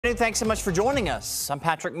Thanks so much for joining us. I'm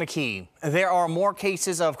Patrick McKee. There are more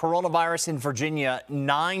cases of coronavirus in Virginia.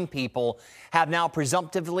 9 people have now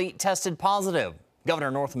presumptively tested positive. Governor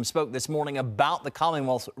Northam spoke this morning about the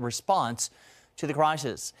Commonwealth's response to the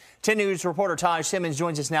crisis. 10 News reporter Taj Simmons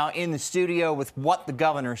joins us now in the studio with what the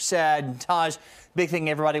governor said. Taj, big thing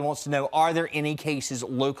everybody wants to know, are there any cases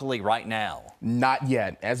locally right now? Not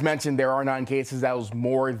yet. As mentioned, there are 9 cases. That was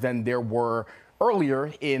more than there were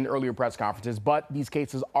earlier press conferences, but these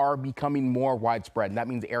cases are becoming more widespread, and that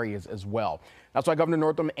means areas as well. That's why Governor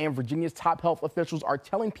Northam and Virginia's top health officials are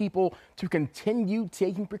telling people to continue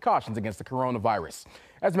taking precautions against the coronavirus.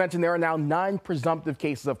 As mentioned, there are now 9 presumptive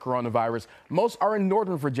cases of coronavirus. Most are in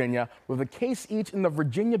Northern Virginia, with a case each in the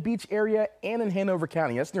Virginia Beach area and in Hanover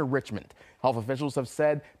County. That's near Richmond. Health officials have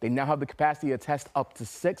said they now have the capacity to test up to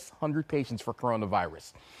 600 patients for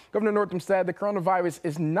coronavirus. Governor Northam said the coronavirus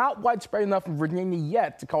is not widespread enough in Virginia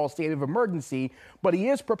yet to call a state of emergency, but he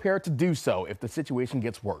is prepared to do so if the situation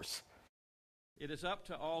gets worse. It is up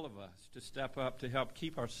to all of us to step up to help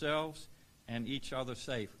keep ourselves and each other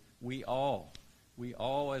safe. We all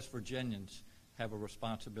as Virginians have a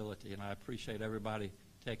responsibility, and I appreciate everybody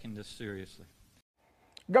taking this seriously.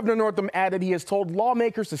 Governor Northam added he has told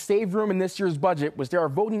lawmakers to save room in this year's budget, which they are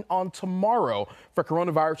voting on tomorrow for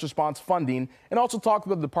coronavirus response funding, and also talked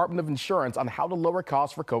with the Department of Insurance on how to lower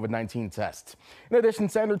costs for COVID-19 tests. In addition,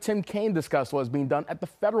 Senator Tim Kaine discussed what is being done at the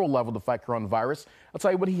federal level to fight coronavirus. I'll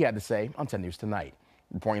tell you what he had to say on 10 News tonight.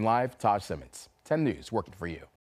 Reporting live, Taj Simmons, 10 News, working for you.